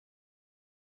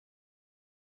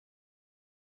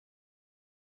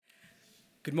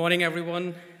Good morning,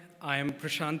 everyone. I am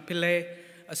Prashant Pillai,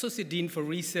 Associate Dean for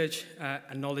Research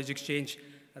and Knowledge Exchange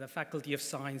at the Faculty of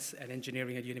Science and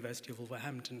Engineering at University of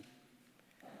Wolverhampton.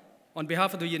 On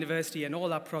behalf of the university and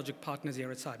all our project partners here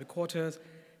at Cyber Quarters,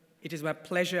 it is my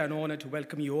pleasure and honor to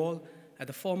welcome you all at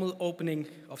the formal opening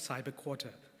of Cyber Quarter,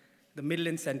 the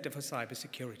Midlands Centre for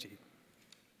Cybersecurity.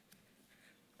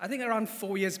 I think around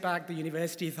 4 years back, the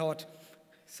university thought,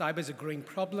 cyber is a growing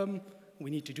problem,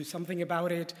 we need to do something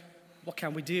about it. What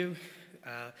can we do?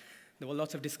 There were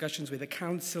lots of discussions with the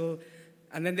council,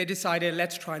 and then they decided,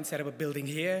 let's try and set up a building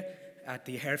here at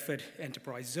the Herefordshire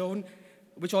Enterprise Zone,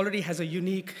 which already has a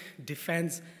unique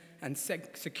defense and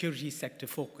security sector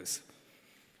focus.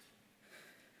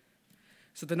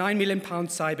 So the £9 million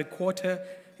Cyber Quarter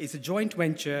is a joint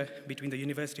venture between the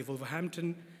University of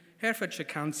Wolverhampton, Herefordshire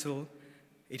Council.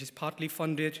 It is partly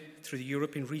funded through the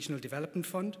European Regional Development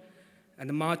Fund and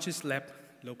the Marches Lab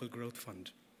Local Growth Fund.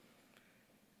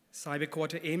 Cyber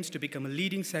Quarter aims to become a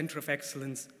leading center of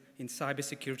excellence in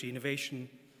cybersecurity innovation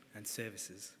and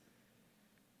services.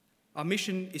 Our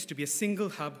mission is to be a single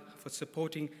hub for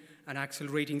supporting and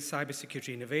accelerating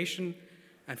cybersecurity innovation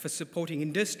and for supporting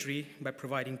industry by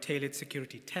providing tailored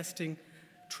security testing,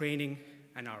 training,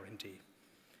 and R&D.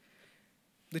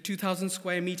 The 2,000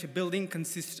 square meter building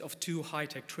consists of 2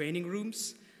 high-tech training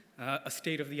rooms, a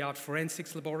state-of-the-art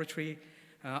forensics laboratory,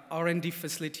 R&D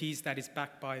facilities that is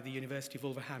backed by the University of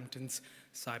Wolverhampton's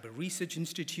Cyber Research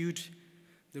Institute.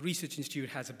 The Research Institute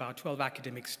has about 12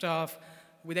 academic staff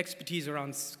with expertise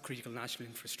around critical national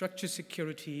infrastructure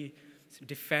security,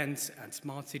 defense and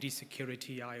smart city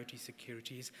security, IoT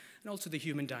securities, and also the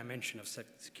human dimension of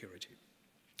security.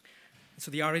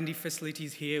 So the R&D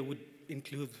facilities here would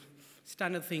include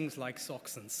standard things like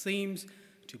SOCs and SIEMs,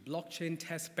 to blockchain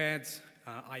test beds,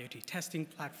 IoT testing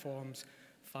platforms,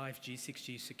 5G,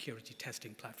 6G security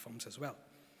testing platforms as well.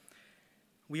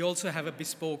 We also have a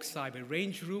bespoke cyber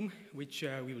range room, which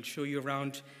we will show you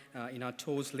around in our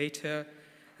tours later,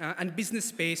 and business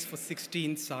space for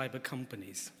 16 cyber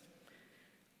companies.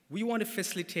 We want to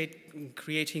facilitate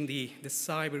creating the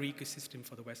cyber ecosystem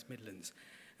for the West Midlands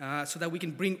so that we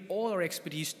can bring all our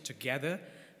expertise together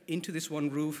into this one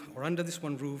roof or under this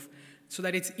one roof so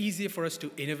that it's easier for us to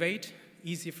innovate,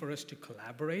 easier for us to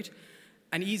collaborate,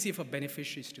 and easier for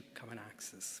beneficiaries to come and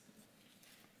access.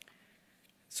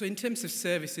 So in terms of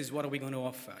services, what are we going to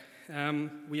offer?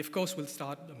 We, of course, will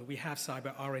start, we have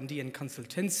cyber R&D and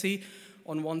consultancy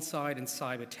on one side and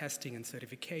cyber testing and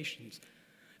certifications.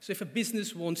 So if a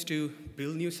business wants to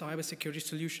build new cybersecurity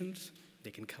solutions,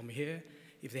 they can come here.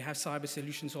 If they have cyber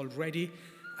solutions already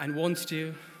and wants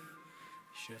to,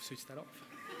 should have switched that off.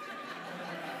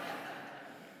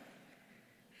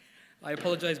 I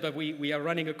apologize, but we are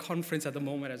running a conference at the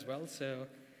moment as well, so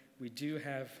we do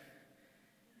have,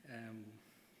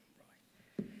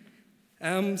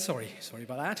 sorry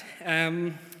about that.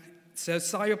 So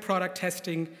cyber product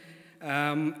testing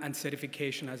and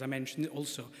certification, as I mentioned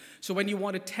also. So when you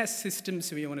want to test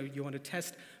systems, you want to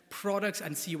test products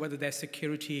and see whether their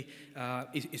security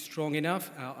is strong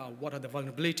enough, what are the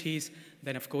vulnerabilities,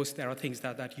 then of course there are things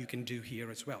that you can do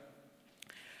here as well.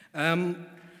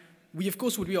 We, of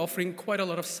course, would be offering quite a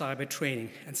lot of cyber training,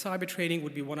 and cyber training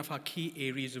would be one of our key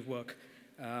areas of work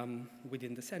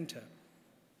within the center.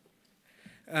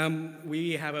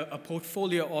 We have a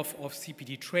portfolio of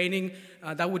CPD training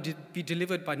that would be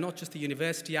delivered by not just the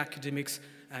university academics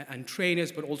and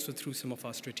trainers, but also through some of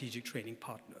our strategic training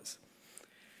partners.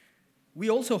 We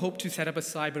also hope to set up a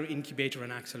cyber incubator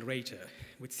and accelerator.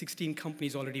 With 16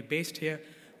 companies already based here,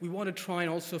 we want to try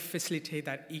and also facilitate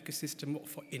that ecosystem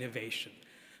for innovation.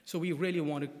 So we really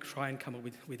want to try and come up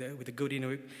with a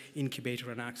good incubator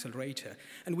and accelerator.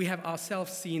 And we have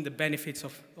ourselves seen the benefits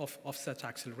of such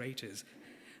accelerators.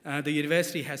 The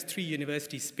university has 3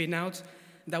 university spin-outs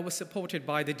that were supported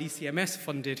by the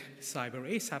DCMS-funded Cyber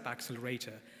ASAP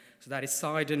accelerator. So that is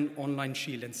Sidon, Online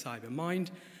Shield, and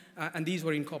CyberMind. And these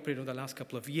were incorporated over the last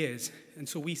couple of years. And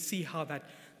so we see how that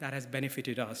has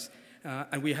benefited us.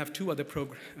 And we have 2 other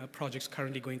projects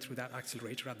currently going through that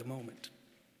accelerator at the moment.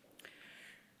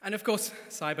 And of course,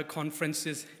 cyber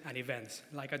conferences and events.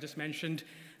 Like I just mentioned,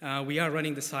 we are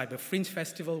running the Cyber Fringe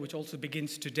Festival, which also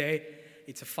begins today.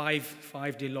 It's a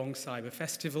five-day-long cyber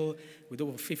festival with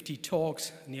over 50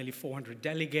 talks, nearly 400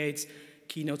 delegates,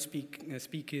 keynote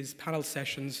speakers, panel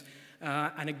sessions.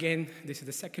 And again, this is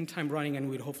the 2nd time running,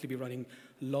 and we'll hopefully be running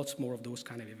lots more of those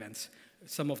kind of events.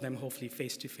 Some of them hopefully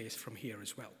face-to-face from here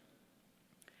as well.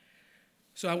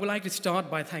 So I would like to start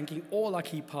by thanking all our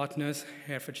key partners,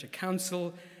 Herefordshire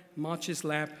Council, Marches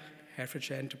Lab,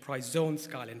 Herefordshire Enterprise Zone,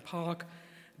 Skylon Park,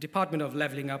 Department of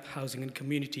Levelling Up Housing and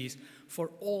Communities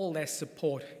for all their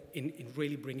support in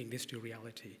really bringing this to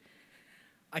reality.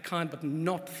 I can't but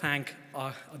not thank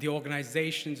the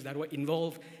organizations that were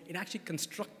involved in actually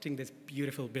constructing this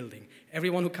beautiful building.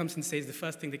 Everyone who comes and says, the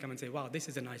first thing they come and say, wow, this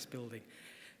is a nice building.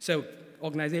 So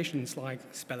organizations like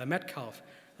Speller Metcalfe,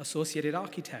 Associated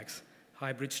Architects,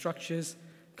 Hybrid Structures,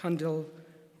 Cundall,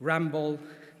 Ramboll,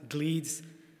 Gleeds,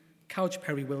 Couch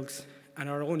Perry Wilkes, and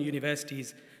our own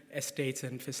university's estates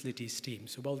and facilities team.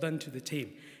 So well done to the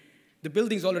team. The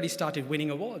building's already started winning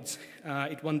awards.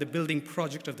 It won the Building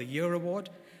Project of the Year Award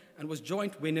and was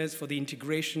joint winners for the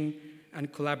Integration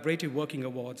and Collaborative Working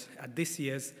Awards at this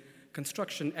year's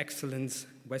Construction Excellence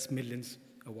West Midlands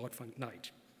Award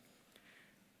Night.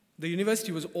 The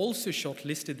university was also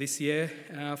shortlisted this year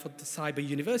for the Cyber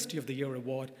University of the Year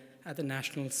Award at the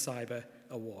National Cyber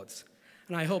Awards.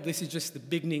 And I hope this is just the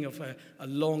beginning of a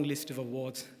long list of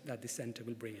awards that the centre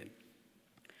will bring in.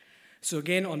 So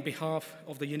again, on behalf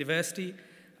of the university,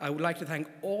 I would like to thank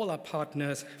all our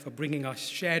partners for bringing our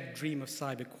shared dream of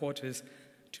cyber quarters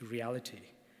to reality.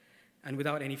 And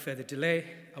without any further delay,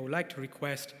 I would like to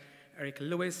request Erika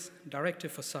Lewis, Director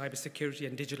for Cybersecurity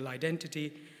and Digital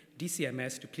Identity,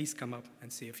 DCMS, to please come up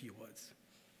and say a few words.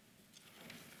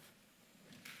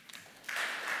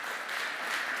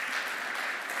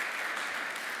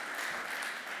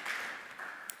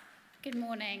 Good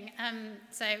morning.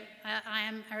 I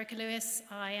am Erika Lewis.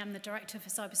 I am the Director for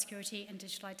Cybersecurity and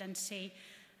Digital Identity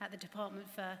at the Department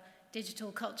for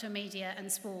Digital, Culture, Media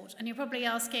and Sport. And you're probably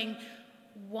asking,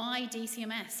 why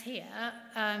DCMS here?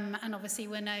 And obviously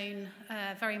we're known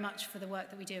very much for the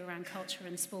work that we do around culture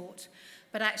and sport.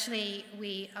 But actually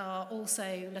we are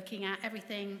also looking at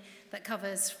everything that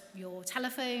covers your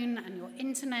telephone and your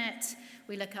internet.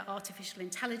 We look at artificial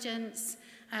intelligence.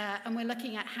 And we're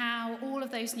looking at how all of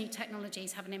those new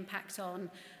technologies have an impact on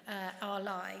our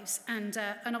lives. And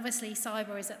obviously,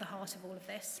 cyber is at the heart of all of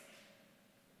this.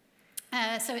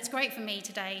 So it's great for me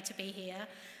today to be here,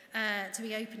 to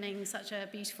be opening such a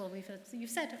beautiful, you've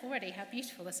said already how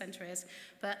beautiful the centre is,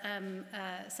 but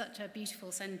such a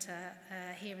beautiful centre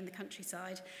here in the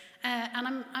countryside.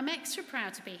 And I'm extra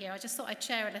proud to be here. I just thought I'd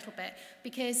share a little bit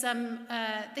because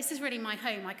this is really my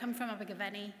home. I come from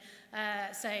Abergavenny,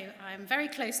 so I'm very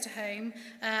close to home.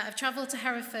 I've travelled to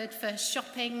Hereford for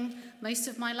shopping most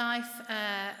of my life,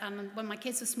 and when my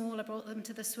kids were small, I brought them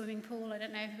to the swimming pool. I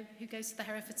don't know who goes to the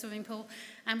Hereford swimming pool.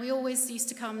 And we always used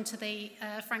to come to the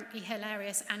frankly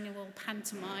hilarious annual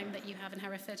pantomime that you have in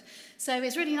Hereford. So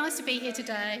it's really nice to be here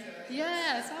today.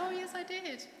 Yes, oh yes I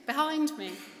did, behind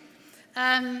me.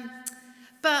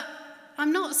 But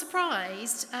I'm not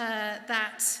surprised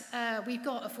that we've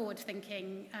got a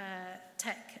forward-thinking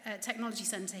technology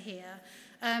centre here.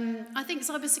 I think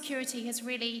cybersecurity has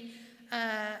really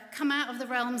come out of the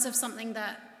realms of something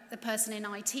that the person in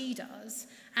IT does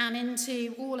and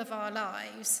into all of our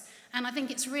lives. And I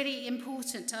think it's really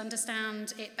important to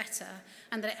understand it better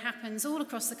and that it happens all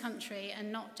across the country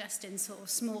and not just in sort of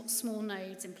small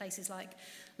nodes in places like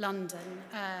London.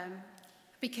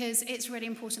 Because it's really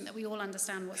important that we all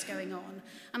understand what's going on.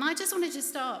 And I just wanted to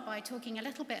start by talking a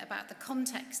little bit about the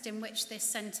context in which this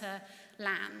centre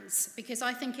lands, because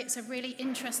I think it's a really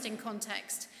interesting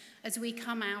context as we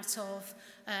come out of,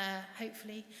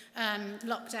 hopefully,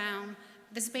 lockdown.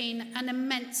 There's been an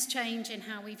immense change in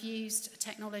how we've used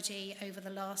technology over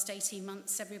the last 18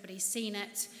 months. Everybody's seen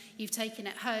it. You've taken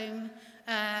it home.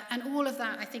 And all of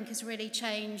that, I think, has really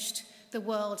changed the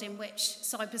world in which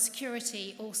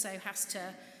cybersecurity also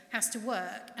has to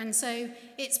work. And so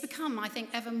it's become, I think,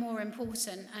 ever more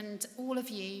important. And all of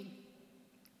you,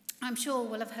 I'm sure,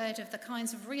 will have heard of the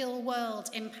kinds of real-world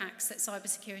impacts that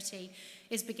cybersecurity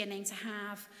is beginning to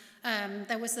have.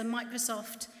 There was the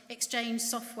Microsoft Exchange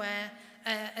software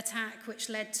attack, which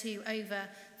led to over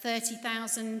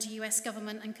 30,000 US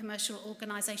government and commercial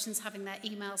organisations having their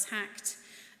emails hacked.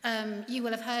 You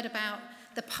will have heard about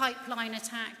the pipeline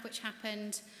attack, which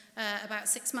happened about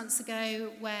 6 months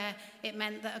ago, where it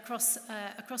meant that across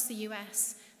the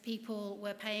US, people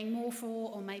were paying more for,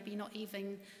 or maybe not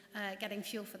even getting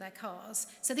fuel for their cars.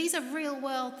 So these are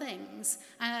real-world things.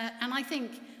 And I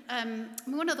think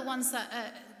one of the ones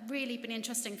that really been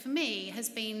interesting for me has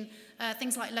been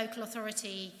things like local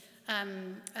authority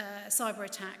cyber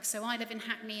attacks. So I live in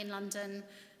Hackney in London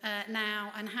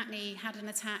now, and Hackney had an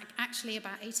attack actually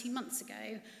about 18 months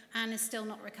ago and is still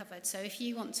not recovered. So if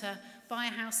you want to buy a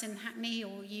house in Hackney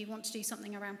or you want to do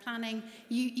something around planning,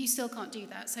 you still can't do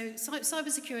that. So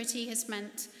cybersecurity has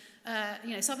meant,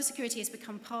 cybersecurity has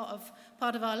become part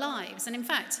of our lives. And in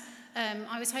fact,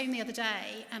 I was home the other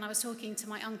day and I was talking to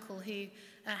my uncle who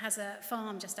has a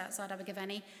farm just outside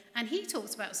Abergavenny, and he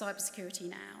talks about cybersecurity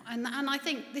now. And I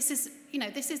think this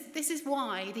is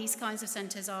why these kinds of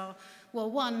centres are, well,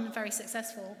 one, very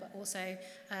successful, but also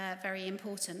very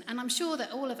important. And I'm sure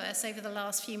that all of us over the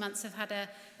last few months have had a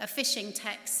phishing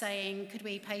text saying, could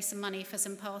we pay some money for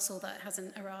some parcel that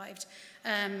hasn't arrived?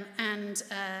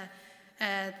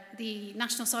 The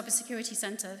National Cybersecurity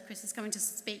Centre, Chris is coming to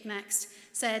speak next,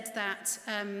 said that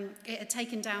it had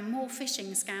taken down more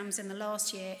phishing scams in the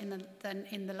last year than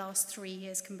in the last 3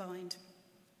 years combined.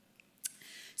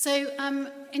 So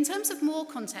in terms of more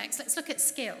context, let's look at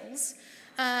skills.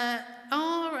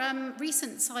 Our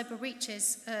recent cyber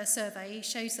breaches survey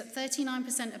shows that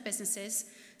 39% of businesses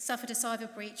suffered a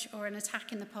cyber breach or an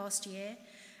attack in the past year.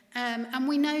 And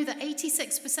we know that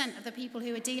 86% of the people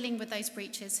who are dealing with those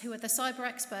breaches, who are the cyber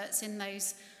experts in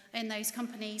those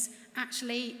companies,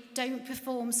 actually don't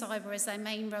perform cyber as their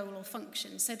main role or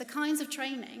function. So the kinds of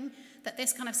training that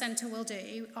this kind of centre will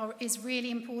do is really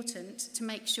important to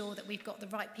make sure that we've got the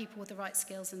right people with the right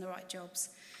skills and the right jobs.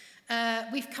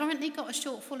 We've currently got a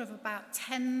shortfall of about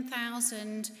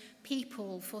 10,000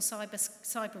 people for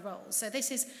cyber roles. So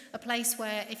this is a place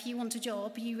where if you want a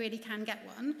job, you really can get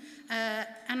one.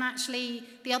 And actually,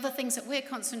 the other things that we're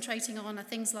concentrating on are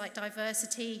things like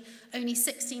diversity. Only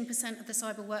 16% of the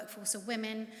cyber workforce are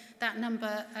women. That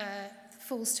number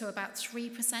falls to about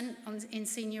 3% in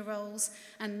senior roles,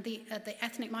 and the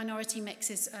ethnic minority mix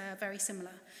is very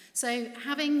similar. So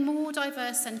having more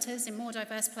diverse centres in more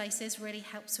diverse places really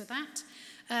helps with that.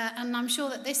 And I'm sure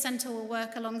that this centre will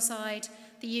work alongside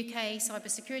the UK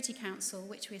Cybersecurity Council,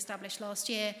 which we established last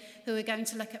year, who are going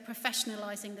to look at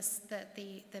professionalising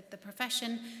the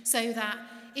profession, so that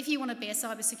if you want to be a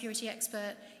cybersecurity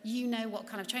expert, you know what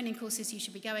kind of training courses you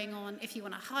should be going on. If you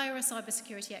want to hire a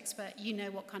cybersecurity expert, you know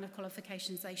what kind of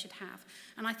qualifications they should have.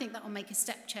 And I think that will make a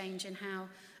step change in how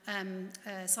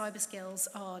cyber skills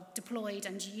are deployed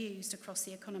and used across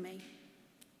the economy.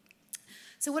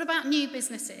 So what about new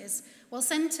businesses? Well,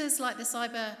 centres like the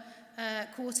Cyber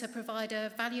Quarter provide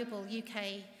a valuable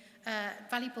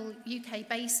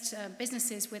UK-based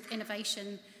businesses with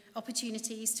innovation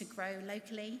opportunities to grow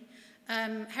locally.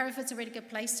 Hereford's a really good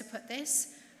place to put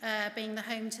this, being the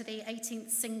home to the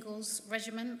 18th Singles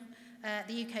Regiment,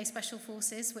 the UK Special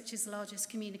Forces, which is the largest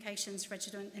communications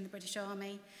regiment in the British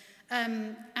Army.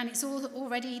 And it's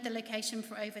already the location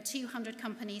for over 200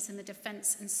 companies in the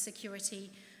defence and security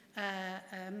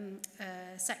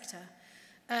sector.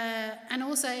 And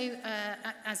also,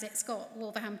 as it's got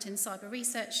Wolverhampton Cyber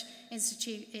Research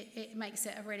Institute, it makes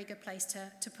it a really good place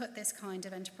to put this kind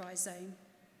of enterprise zone.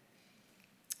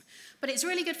 But it's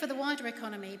really good for the wider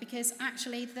economy because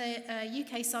actually the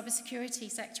UK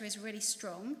cybersecurity sector is really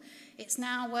strong. It's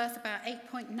now worth about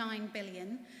 8.9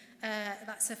 billion.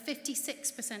 That's a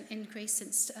 56% increase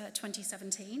since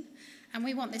 2017. And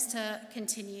we want this to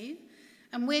continue.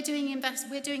 And we're doing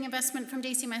investment from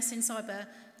DCMS in cyber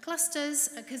clusters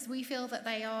because we feel that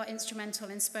they are instrumental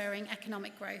in spurring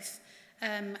economic growth,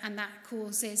 and that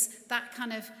causes that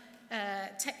kind of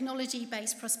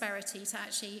technology-based prosperity to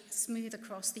actually smooth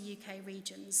across the UK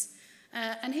regions.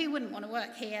 And who wouldn't want to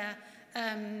work here?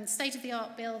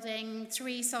 State-of-the-art building,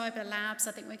 3 cyber labs,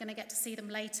 I think we're going to get to see them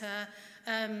later,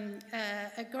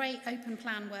 a great open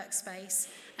plan workspace,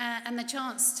 and the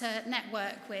chance to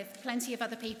network with plenty of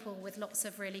other people with lots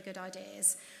of really good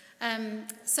ideas.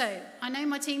 So I know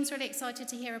my team's really excited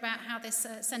to hear about how this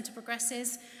centre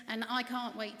progresses, and I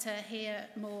can't wait to hear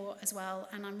more as well,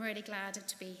 and I'm really glad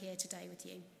to be here today with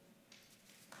you.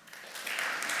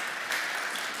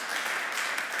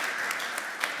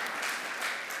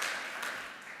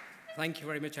 Thank you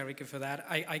very much, Erika, for that.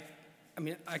 I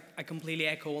completely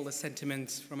echo all the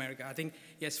sentiments from Erika. I think,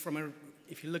 yes,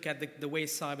 if you look at the way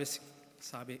cyber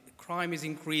crime is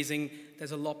increasing,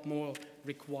 there's a lot more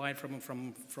required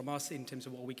from us in terms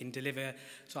of what we can deliver.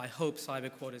 So I hope cyber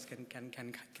quarters can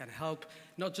help,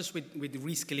 not just with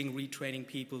reskilling, retraining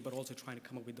people, but also trying to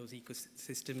come up with those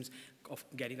ecosystems of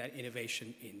getting that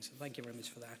innovation in. So thank you very much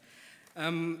for that.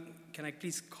 Can I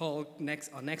please call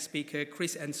our next speaker,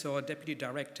 Chris Ensor, Deputy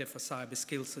Director for Cyber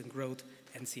Skills and Growth,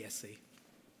 NCSC.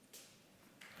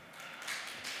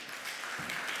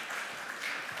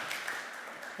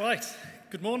 Right,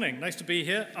 good morning, nice to be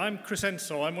here. I'm Chris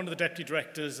Ensor, I'm one of the Deputy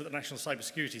Directors at the National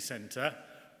Cybersecurity Centre,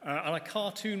 and I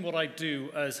cartoon what I do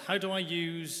as how do I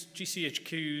use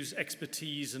GCHQ's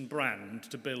expertise and brand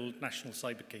to build national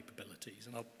cyber capabilities,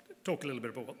 and I'll talk a little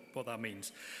bit about what that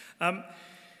means.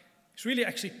 It's really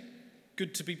actually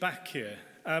good to be back here.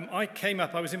 I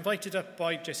was invited up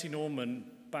by Jesse Norman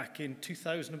back in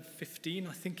 2015,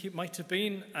 I think it might have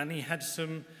been, and he had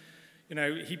some you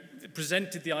know, he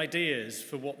presented the ideas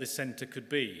for what this centre could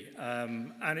be.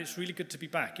 And it's really good to be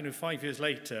back, you know, 5 years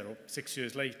later or 6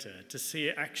 years later, to see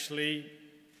it actually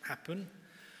happen.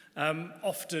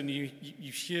 Often you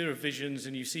hear of visions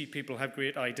and you see people have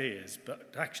great ideas,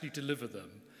 but to actually deliver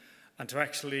them and to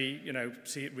actually, you know,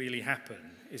 see it really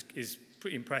happen is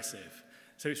pretty impressive.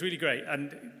 So it's really great.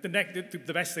 And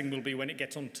the best thing will be when it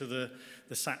gets onto the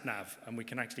sat-nav and we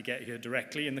can actually get here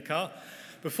directly in the car.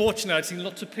 But fortunately, I'd seen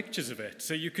lots of pictures of it.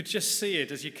 So you could just see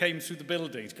it as you came through the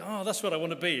buildings. Oh, that's what I want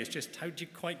to be. It's just how do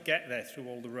you quite get there through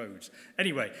all the roads?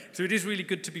 Anyway, so it is really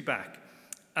good to be back.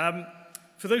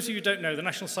 For those of you who don't know, the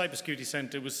National Cybersecurity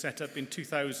Centre was set up in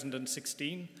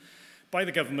 2016 by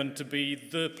the government to be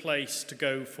the place to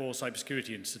go for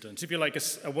cybersecurity incidents, if you like,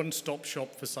 a one-stop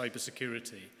shop for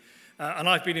cybersecurity. And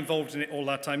I've been involved in it all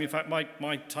that time. In fact,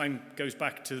 my time goes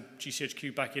back to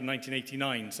GCHQ back in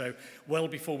 1989, so well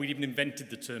before we'd even invented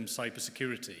the term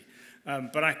cybersecurity.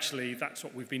 But actually, that's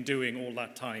what we've been doing all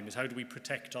that time, is how do we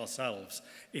protect ourselves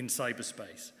in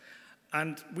cyberspace.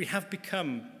 And we have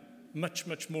become much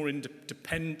more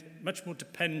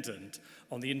dependent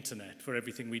on the internet for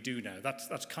everything we do now.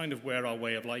 That's kind of where our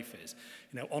way of life is.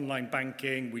 You know, online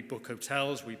banking, we book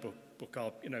hotels, we book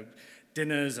our, you know,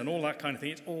 dinners and all that kind of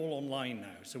thing. It's all online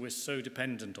now, so we're so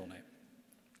dependent on it.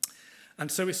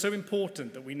 And so it's so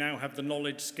important that we now have the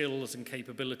knowledge, skills and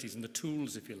capabilities and the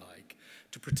tools, if you like,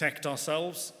 to protect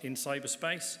ourselves in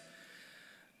cyberspace.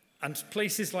 And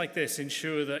places like this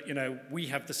ensure that, you know, we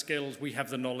have the skills, we have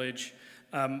the knowledge,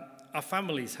 our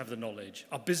families have the knowledge,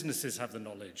 our businesses have the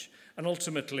knowledge, and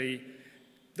ultimately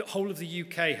the whole of the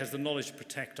UK has the knowledge to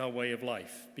protect our way of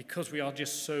life because we are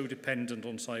just so dependent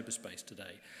on cyberspace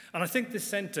today. And I think this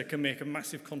centre can make a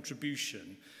massive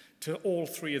contribution to all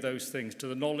three of those things, to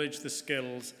the knowledge, the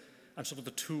skills, and sort of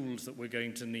the tools that we're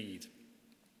going to need.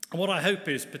 And what I hope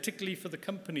is, particularly for the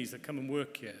companies that come and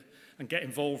work here and get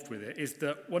involved with it, is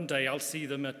that one day I'll see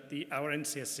them at our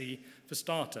NCSC for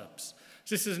startups.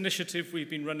 So this is an initiative we've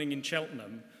been running in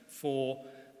Cheltenham for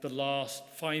the last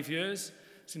 5 years,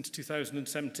 since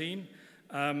 2017.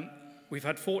 We've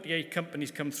had 48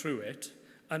 companies come through it,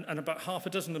 and about half a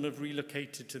dozen of them have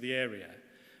relocated to the area.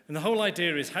 And the whole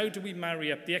idea is, how do we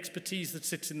marry up the expertise that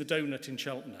sits in the donut in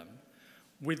Cheltenham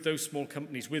with those small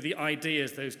companies, with the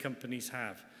ideas those companies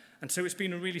have? And so it's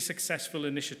been a really successful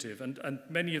initiative, and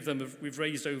many of them we've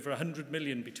raised over 100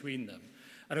 million between them,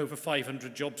 and over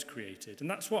 500 jobs created. And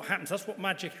that's what happens, that's what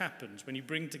magic happens when you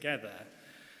bring together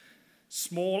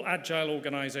small, agile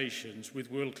organisations with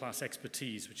world-class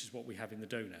expertise, which is what we have in the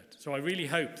donut. So I really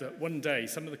hope that one day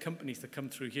some of the companies that come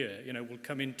through here, you know, will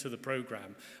come into the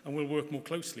programme and we'll work more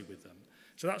closely with them.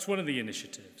 So that's one of the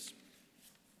initiatives.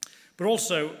 But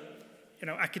also, you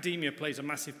know, academia plays a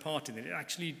massive part in it. It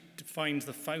actually defines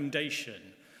the foundation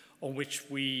on which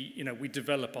we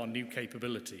develop our new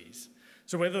capabilities.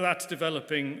 So whether that's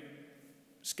developing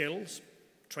skills,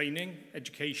 training,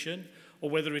 education, or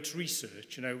whether it's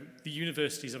research, you know, the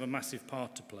universities have a massive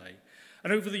part to play.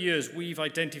 And over the years, we've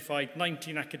identified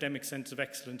 19 academic centres of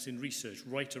excellence in research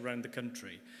right around the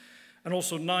country, and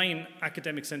also 9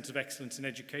 academic centres of excellence in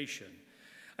education.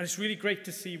 And it's really great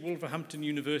to see Wolverhampton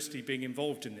University being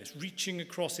involved in this, reaching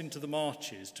across into the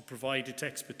marches to provide its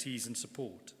expertise and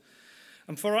support.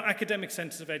 And for our academic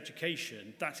centres of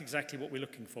education, that's exactly what we're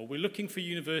looking for. We're looking for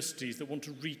universities that want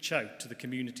to reach out to the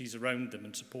communities around them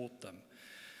and support them.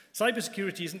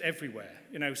 Cybersecurity isn't everywhere.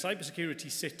 You know, cybersecurity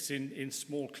sits in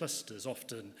small clusters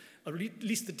often, or at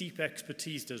least the deep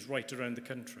expertise does right around the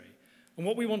country. And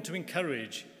what we want to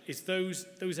encourage is those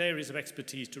areas of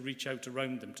expertise to reach out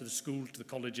around them, to the schools, to the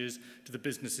colleges, to the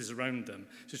businesses around them.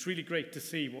 So it's really great to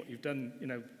see what you've done,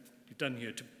 you've done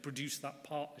here to produce that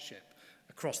partnership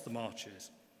across the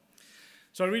marches.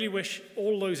 So I really wish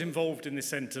all those involved in this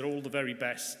centre all the very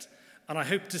best. And I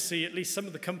hope to see at least some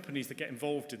of the companies that get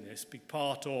involved in this be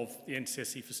part of the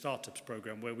NCSC for Startups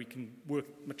programme, where we can work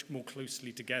much more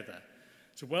closely together.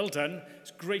 So well done.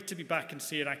 It's great to be back and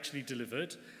see it actually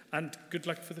delivered. And good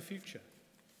luck for the future.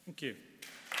 Thank you.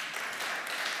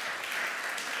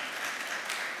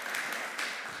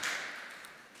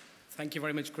 Thank you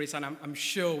very much, Chris. And I'm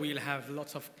sure we'll have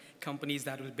lots of companies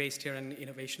that will be based here and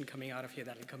innovation coming out of here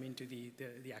that will come into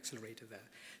the accelerator there.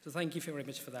 So thank you very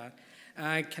much for that.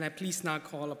 Can I please now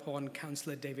call upon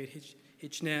Councillor David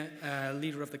Hitchner,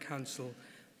 leader of the council,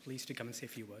 please to come and say a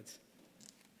few words.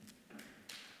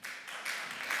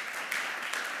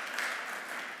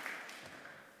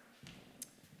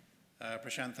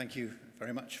 Prashant, thank you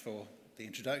very much for the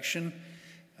introduction.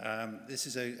 This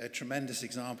is a tremendous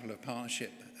example of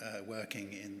partnership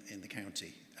working in the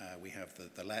county. We have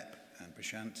the LEP and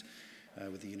Prashant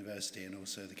with the university and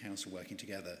also the council working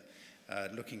together.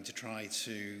 looking to try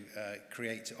to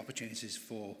create opportunities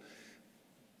for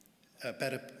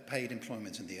better paid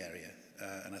employment in the area.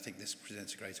 And I think this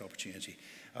presents a great opportunity.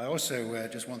 I also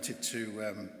just wanted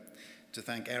to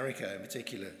thank Erika in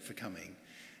particular for coming.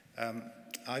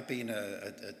 I've been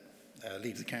a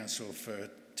lead of the council for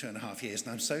 2.5 years,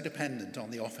 and I'm so dependent on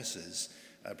the officers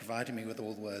providing me with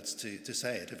all the words to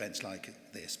say at events like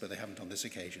this, but they haven't on this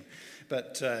occasion.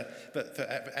 But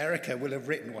Erika will have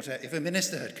written what, if a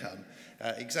minister had come,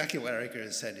 exactly what Erika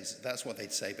has said is that's what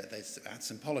they'd say, but they'd add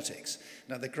some politics.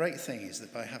 Now, the great thing is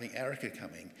that by having Erika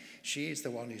coming, she is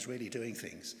the one who's really doing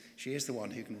things. She is the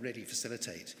one who can really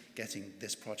facilitate getting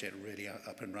this project really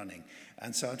up and running.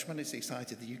 And so I'm tremendously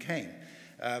excited that you came.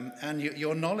 And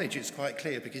your knowledge is quite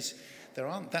clear, because there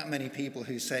aren't that many people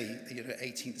who say,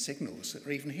 18th signals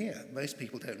are even here. Most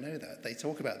people don't know that. They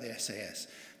talk about the SAS,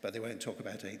 but they won't talk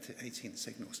about 18th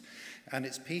signals. And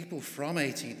it's people from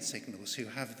 18th signals who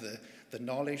have the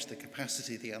knowledge, the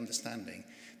capacity, the understanding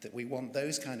that we want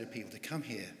those kind of people to come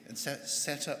here and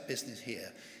set up business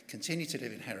here, continue to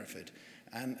live in Hereford,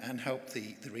 and help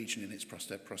the region in its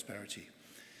prosperity.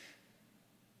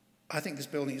 I think this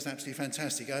building is absolutely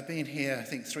fantastic. I've been here, I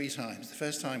think, 3 times. The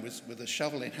first time was with a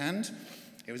shovel in hand.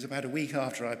 It was about a week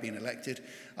after I'd been elected.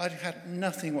 I'd had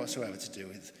nothing whatsoever to do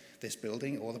with this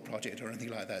building or the project or anything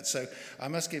like that. So I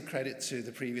must give credit to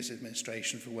the previous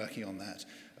administration for working on that.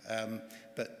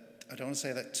 But I don't want to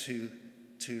say that too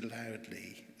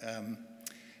loudly.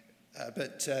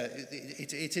 But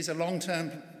it is a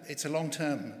long-term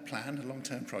plan, a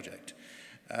long-term project.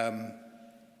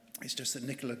 It's just that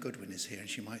Nicola Goodwin is here, and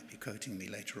she might be quoting me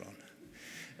later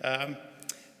on.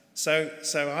 So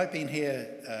I've been here,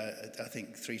 I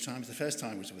think, 3 times. The first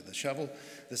time was with the shovel.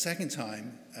 The second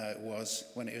time was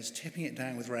when it was tipping it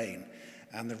down with rain,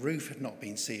 and the roof had not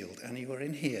been sealed, and you were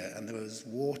in here, and there was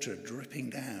water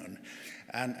dripping down.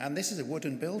 And this is a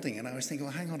wooden building, and I was thinking,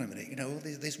 well, hang on a minute,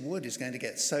 this wood is going to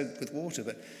get soaked with water,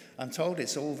 but I'm told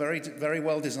it's all very, very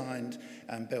well designed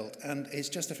and built, and it's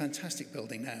just a fantastic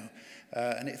building now.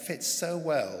 And it fits so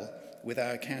well with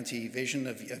our county vision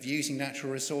of using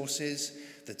natural resources,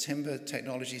 the Timber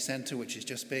Technology Centre, which is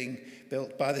just being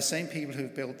built by the same people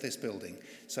who've built this building.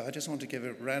 So I just want to give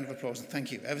a round of applause and thank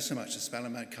you ever so much to Spell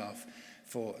and Metcalfe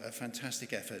for a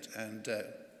fantastic effort, and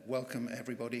welcome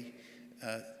everybody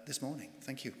this morning.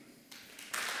 Thank you.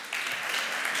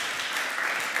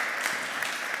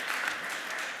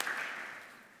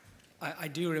 I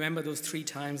do remember those 3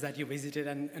 times that you visited,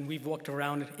 and we've walked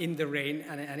around in the rain,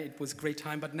 and it was a great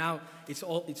time. But now it's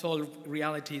all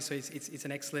reality, so it's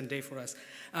an excellent day for us.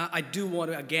 I do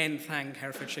want to again thank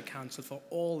Herefordshire Council for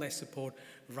all their support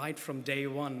right from day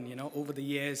one. Over the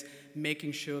years,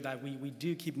 making sure that we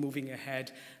do keep moving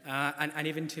ahead, and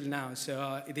even till now.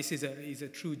 So this is a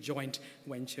true joint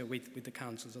venture with the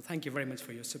council. So thank you very much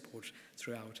for your support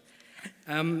throughout.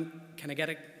 Can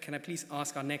I please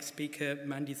ask our next speaker,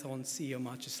 Mandy Thorne, CEO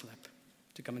Marches Lab,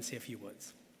 to come and say a few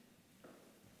words.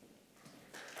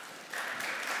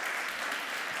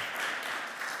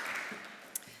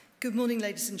 Good morning,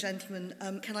 ladies and gentlemen.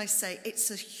 Can I say it's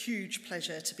a huge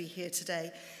pleasure to be here today,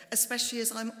 especially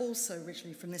as I'm also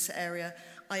originally from this area.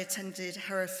 I attended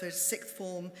Hereford sixth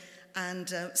form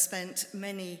and spent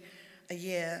many a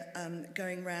year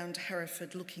going around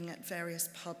Hereford looking at various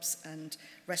pubs and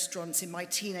restaurants in my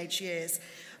teenage years.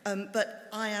 But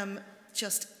I am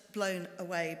just blown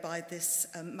away by this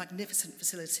magnificent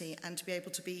facility, and to be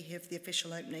able to be here for the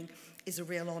official opening is a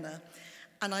real honour.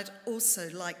 And I'd also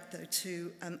like, though,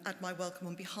 to add my welcome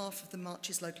on behalf of the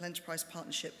Marches Local Enterprise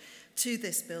Partnership to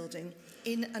this building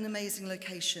in an amazing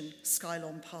location,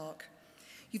 Skylon Park.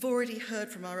 You've already heard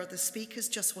from our other speakers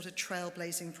just what a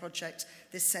trailblazing project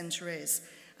this centre is,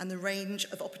 and the range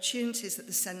of opportunities that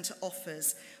the centre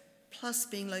offers, plus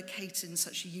being located in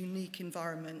such a unique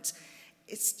environment.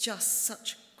 It's just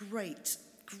such a great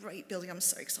building. I'm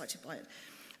so excited by it.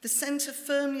 The centre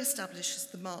firmly establishes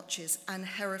the Marches, and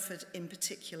Hereford in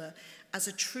particular, as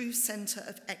a true centre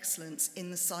of excellence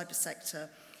in the cyber sector,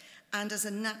 and as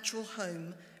a natural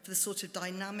home for the sort of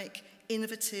dynamic,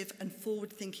 innovative and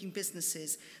forward-thinking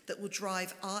businesses that will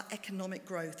drive our economic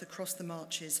growth across the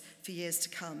Marches for years to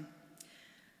come.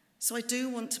 So I do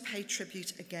want to pay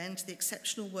tribute again to the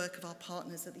exceptional work of our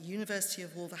partners at the University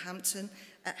of Wolverhampton,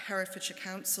 at Herefordshire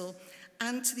Council,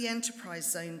 and to the Enterprise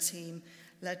Zone team,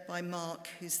 led by Mark,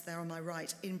 who's there on my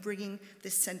right, in bringing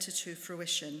this centre to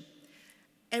fruition.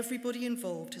 Everybody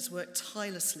involved has worked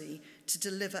tirelessly to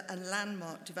deliver a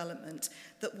landmark development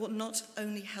that will not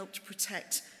only help to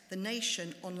protect the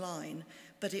nation online,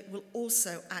 but it will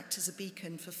also act as a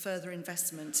beacon for further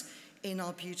investment in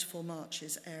our beautiful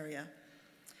Marches area.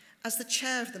 As the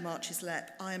chair of the Marches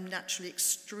LEP, I am naturally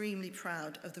extremely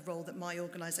proud of the role that my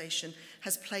organisation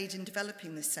has played in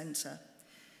developing this centre.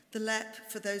 The LEP,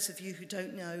 for those of you who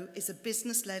don't know, is a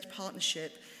business-led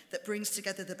partnership that brings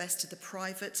together the best of the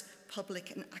private, public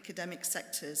and academic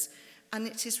sectors, and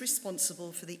it is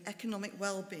responsible for the economic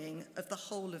well-being of the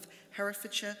whole of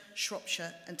Herefordshire,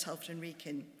 Shropshire and Telford and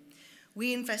Wrekin.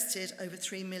 We invested over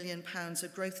 £3 million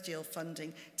of growth deal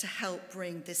funding to help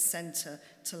bring this centre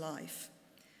to life.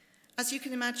 As you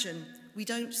can imagine, we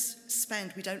don't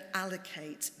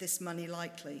allocate this money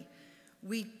lightly.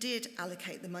 We did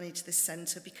allocate the money to this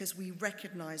centre because we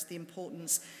recognise the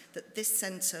importance that this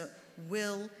centre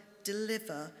will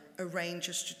deliver a range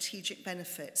of strategic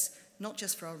benefits, not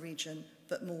just for our region,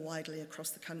 but more widely across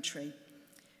the country.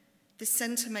 This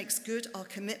centre makes good our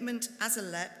commitment as a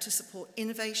LEP to support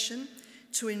innovation,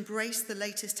 to embrace the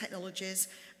latest technologies,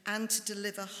 and to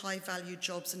deliver high-value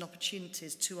jobs and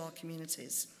opportunities to our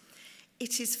communities.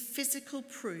 It is physical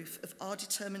proof of our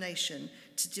determination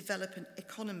to develop an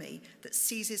economy that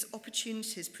seizes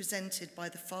opportunities presented by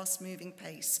the fast-moving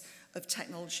pace of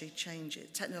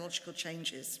technological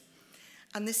changes.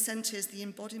 And this centre is the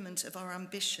embodiment of our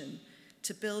ambition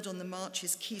to build on the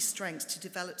March's key strengths to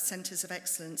develop centres of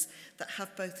excellence that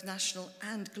have both national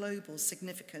and global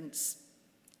significance.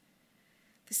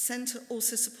 The centre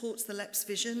also supports the LEP's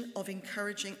vision of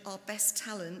encouraging our best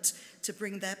talent to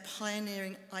bring their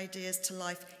pioneering ideas to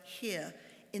life here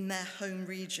in their home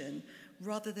region,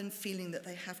 rather than feeling that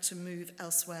they have to move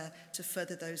elsewhere to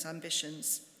further those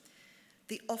ambitions.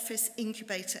 The office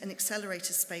incubator and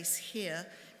accelerator space here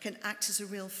can act as a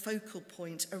real focal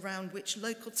point around which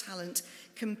local talent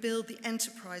can build the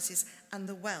enterprises and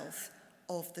the wealth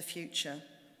of the future.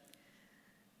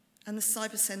 And the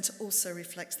Cyber Centre also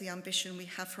reflects the ambition we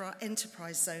have for our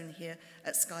enterprise zone here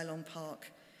at Skylon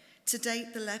Park. To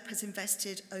date, the LEP has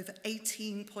invested over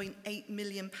 £18.8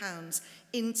 million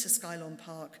into Skylon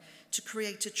Park to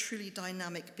create a truly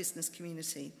dynamic business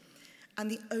community,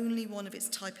 and the only one of its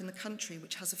type in the country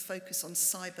which has a focus on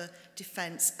cyber,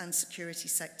 defence and security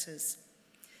sectors.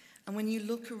 And when you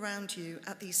look around you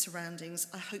at these surroundings,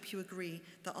 I hope you agree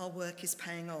that our work is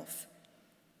paying off.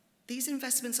 These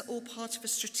investments are all part of a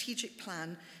strategic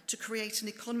plan to create an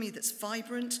economy that's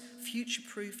vibrant,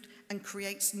 future-proofed, and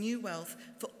creates new wealth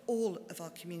for all of our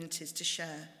communities to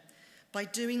share. By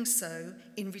doing so,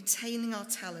 in retaining our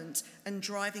talent and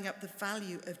driving up the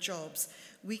value of jobs,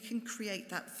 we can create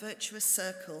that virtuous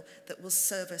circle that will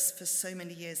serve us for so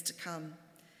many years to come.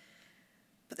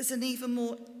 But there's an even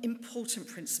more important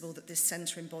principle that this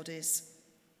centre embodies.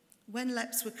 When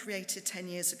LEPs were created 10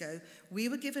 years ago, we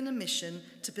were given a mission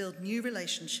to build new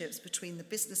relationships between the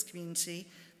business community,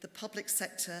 the public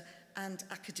sector, and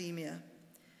academia.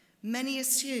 Many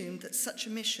assumed that such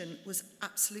a mission was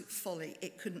absolute folly,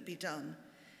 it couldn't be done.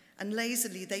 And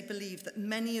lazily, they believed that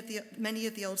many of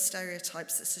the old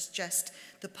stereotypes that suggest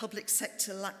the public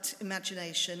sector lacked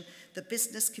imagination, the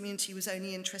business community was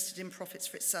only interested in profits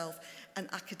for itself, and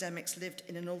academics lived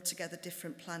in an altogether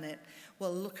different planet.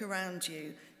 Well, look around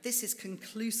you. This is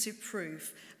conclusive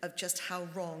proof of just how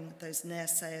wrong those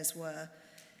naysayers were.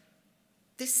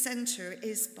 This centre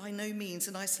is by no means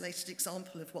an isolated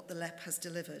example of what the LEP has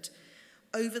delivered.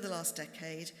 Over the last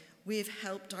decade, we have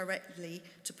helped directly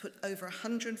to put over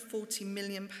 £140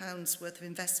 million worth of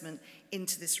investment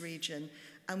into this region,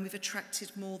 and we've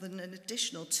attracted more than an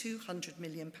additional £200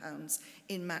 million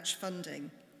in match funding.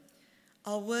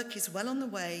 Our work is well on the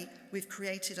way. We've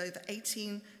created over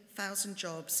 18,000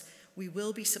 jobs. We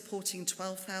will be supporting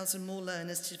 12,000 more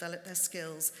learners to develop their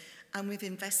skills, and we've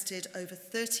invested over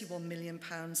 £31 million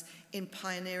in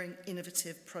pioneering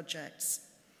innovative projects.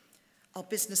 Our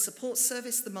business support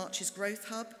service, the Marches Growth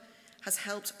Hub, has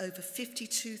helped over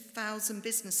 52,000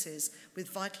 businesses with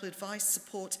vital advice,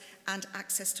 support and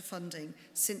access to funding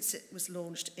since it was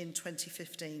launched in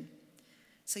 2015.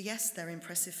 So yes, they're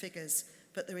impressive figures,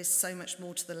 but there is so much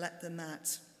more to the LEP than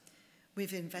that.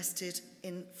 We've invested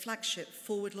in flagship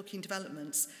forward-looking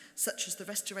developments, such as the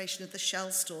restoration of the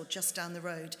Shell store just down the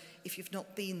road. If you've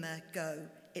not been there, go.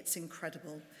 It's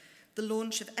incredible. The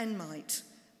launch of Enmite,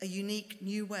 a unique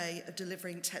new way of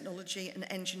delivering technology and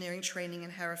engineering training in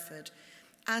Hereford,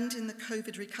 and in the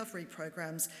COVID recovery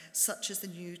programmes, such as the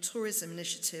new tourism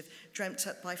initiative dreamt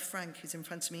up by Frank, who's in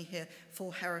front of me here,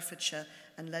 for Herefordshire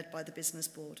and led by the Business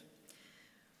Board.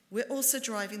 We're also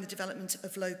driving the development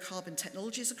of low-carbon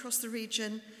technologies across the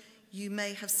region. You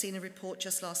may have seen a report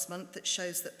just last month that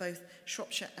shows that both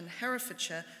Shropshire and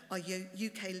Herefordshire are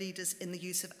UK leaders in the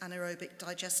use of anaerobic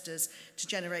digesters to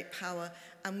generate power,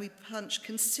 and we punch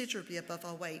considerably above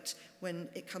our weight when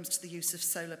it comes to the use of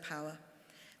solar power.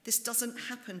 This doesn't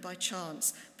happen by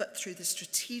chance, but through the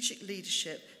strategic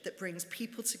leadership that brings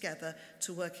people together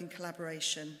to work in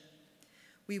collaboration.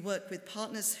 We work with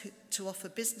partners to offer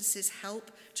businesses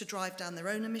help to drive down their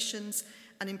own emissions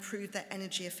and improve their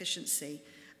energy efficiency.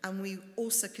 And we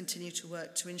also continue to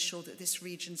work to ensure that this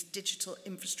region's digital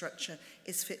infrastructure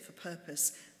is fit for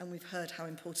purpose, and we've heard how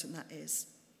important that is.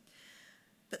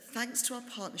 But thanks to our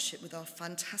partnership with our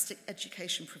fantastic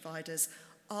education providers,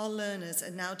 our learners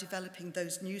are now developing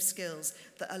those new skills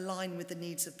that align with the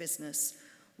needs of business,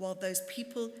 while those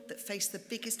people that face the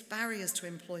biggest barriers to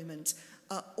employment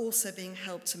are also being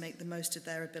helped to make the most of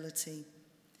their ability.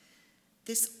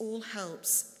 This all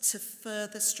helps to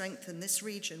further strengthen this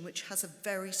region, which has a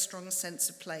very strong sense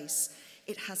of place.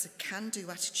 It has a can-do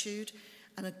attitude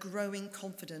and a growing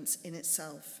confidence in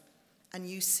itself. And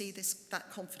you see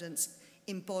that confidence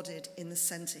embodied in the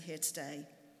centre here today.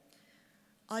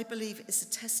 I believe it's a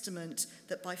testament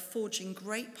that by forging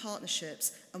great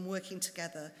partnerships and working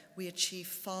together, we achieve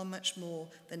far much more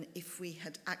than if we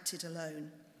had acted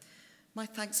alone. My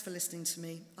thanks for listening to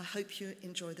me. I hope you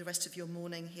enjoy the rest of your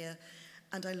morning here,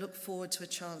 and I look forward to a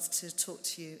chance to talk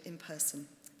to you in person.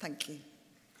 Thank you.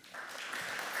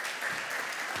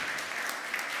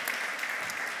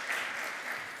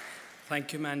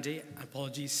 Thank you, Mandy.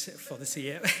 Apologies for the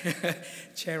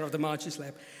chair of the Marches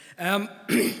Lab.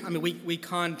 I mean, we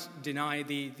can't deny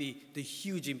the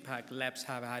huge impact labs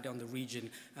have had on the region,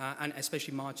 and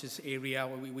especially Marches area,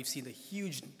 where we've seen a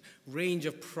huge range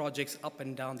of projects up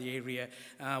and down the area.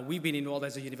 We've been involved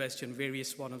as a university in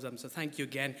various one of them, so thank you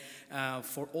again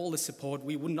for all the support.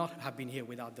 We would not have been here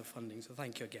without the funding, so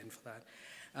thank you again for that.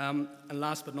 And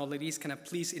last but not least, can I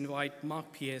please invite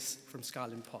Mark Pierce from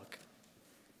Skylon Park.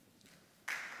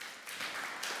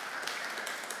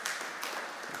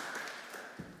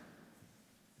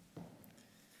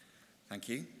 Thank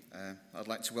you. I'd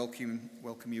like to welcome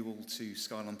you all to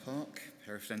Skylon Park,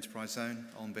 Herefordshire Enterprise Zone.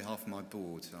 On behalf of my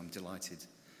board, I'm delighted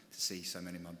to see so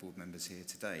many of my board members here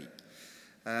today.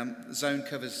 The zone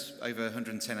covers over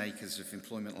 110 acres of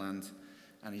employment land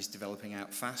and is developing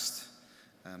out fast.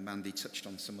 Mandy touched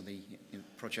on some of the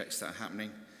projects that are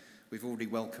happening. We've already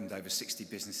welcomed over 60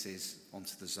 businesses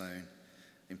onto the zone,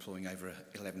 employing over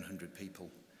 1,100 people.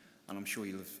 And I'm sure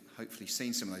you'll have hopefully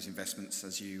seen some of those investments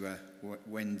as you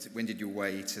wended your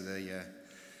way to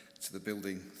the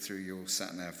building through your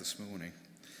sat-nav this morning.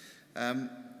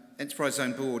 Enterprise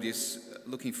Zone Board is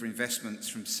looking for investments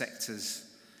from sectors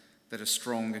that are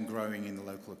strong and growing in the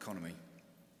local economy.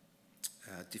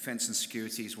 Defence and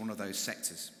security is one of those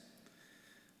sectors,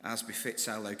 as befits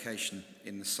our location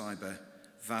in the Cyber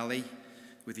Valley,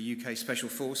 with the UK Special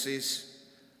Forces,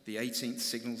 the 18th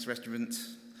Signals Regiment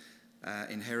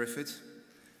in Hereford,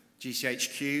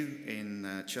 GCHQ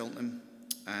in Cheltenham,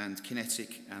 and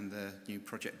Kinetic and the new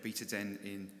Project Beta Den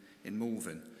in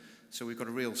Malvern. So we've got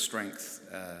a real strength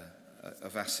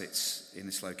of assets in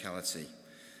this locality.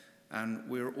 And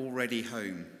we're already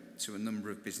home to a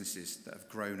number of businesses that have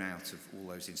grown out of all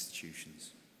those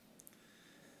institutions.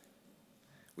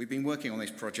 We've been working on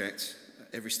this project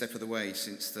every step of the way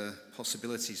since the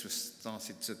possibilities were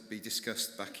started to be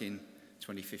discussed back in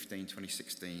 2015,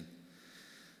 2016.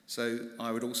 So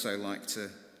I would also like to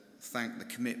thank the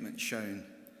commitment shown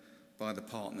by the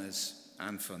partners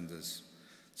and funders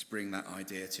to bring that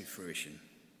idea to fruition.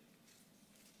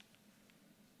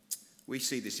 We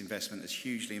see this investment as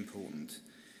hugely important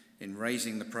in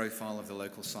raising the profile of the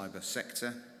local cyber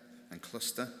sector and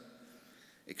cluster,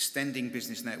 extending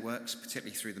business networks,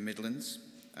 particularly through the Midlands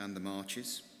and the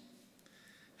Marches,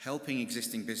 helping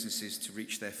existing businesses to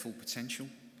reach their full potential,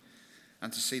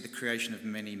 and to see the creation of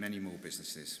many, many more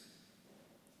businesses.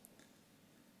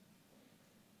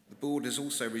 The board has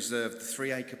also reserved the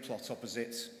 3-acre plot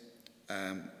opposite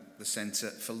the centre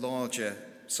for larger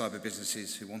cyber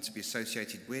businesses who want to be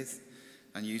associated with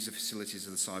and use the facilities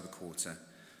of the Cyber Quarter,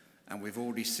 and we've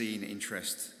already seen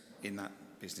interest in that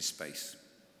business space.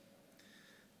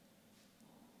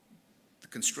 The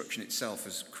construction itself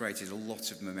has created a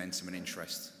lot of momentum and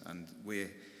interest, and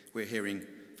we're hearing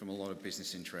from a lot of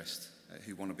business interest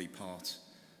who want to be part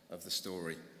of the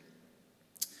story.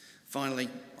 Finally,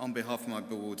 on behalf of my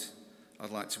board, I'd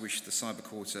like to wish the Cyber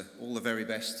Quarter all the very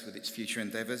best with its future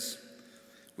endeavours.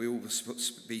 We will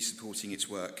be supporting its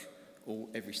work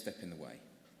every step in the way.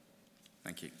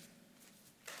 Thank you.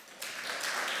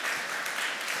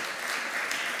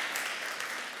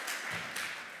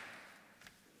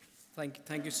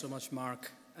 Thank you so much,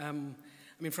 Mark. I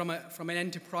mean, from an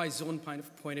enterprise zone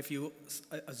point of view,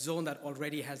 a zone that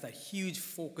already has that huge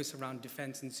focus around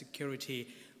defence and security,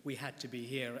 we had to be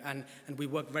here. And we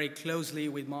work very closely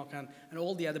with Mark and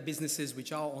all the other businesses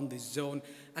which are on this zone.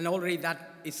 And already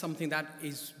that is something that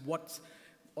is what's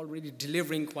already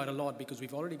delivering quite a lot, because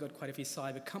we've already got quite a few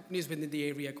cyber companies within the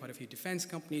area, quite a few defense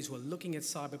companies who are looking at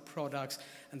cyber products,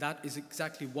 and that is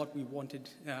exactly what we wanted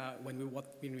when we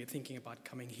were thinking about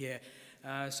coming here.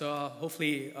 So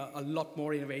hopefully a lot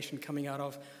more innovation coming out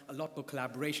of, a lot more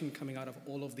collaboration coming out of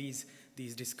all of these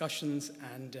discussions,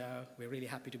 and we're really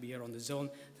happy to be here on the zone.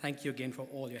 Thank you again for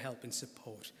all your help and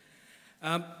support.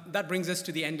 That brings us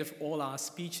to the end of all our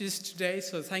speeches today.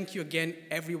 So thank you again,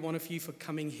 every one of you, for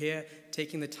coming here,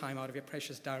 taking the time out of your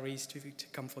precious diaries to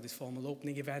come for this formal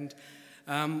opening event.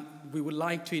 We would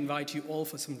like to invite you all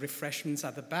for some refreshments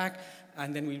at the back,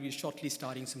 and then we'll be shortly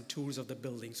starting some tours of the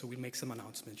building, so we'll make some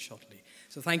announcements shortly.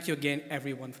 So thank you again,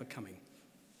 everyone, for coming.